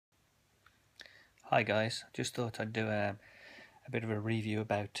Hi guys, just thought I'd do a bit of a review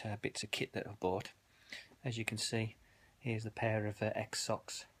about bits of kit that I've bought. As you can see, here's the pair of X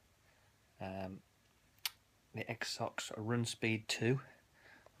socks. The X socks Run Speed 2,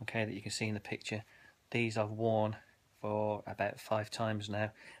 okay, that you can see in the picture. These I've worn for about 5 times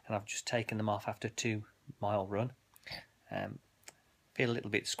now, and I've just taken them off after a 2-mile run. Feel a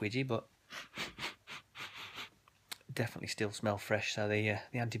little bit squidgy, but definitely still smell fresh, so the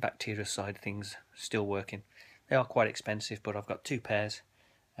antibacterial side of things still working. They are quite expensive, but I've got 2 pairs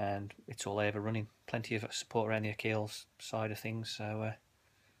and it's all over running. Plenty of support around the Achilles side of things, so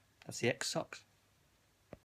that's the X socks.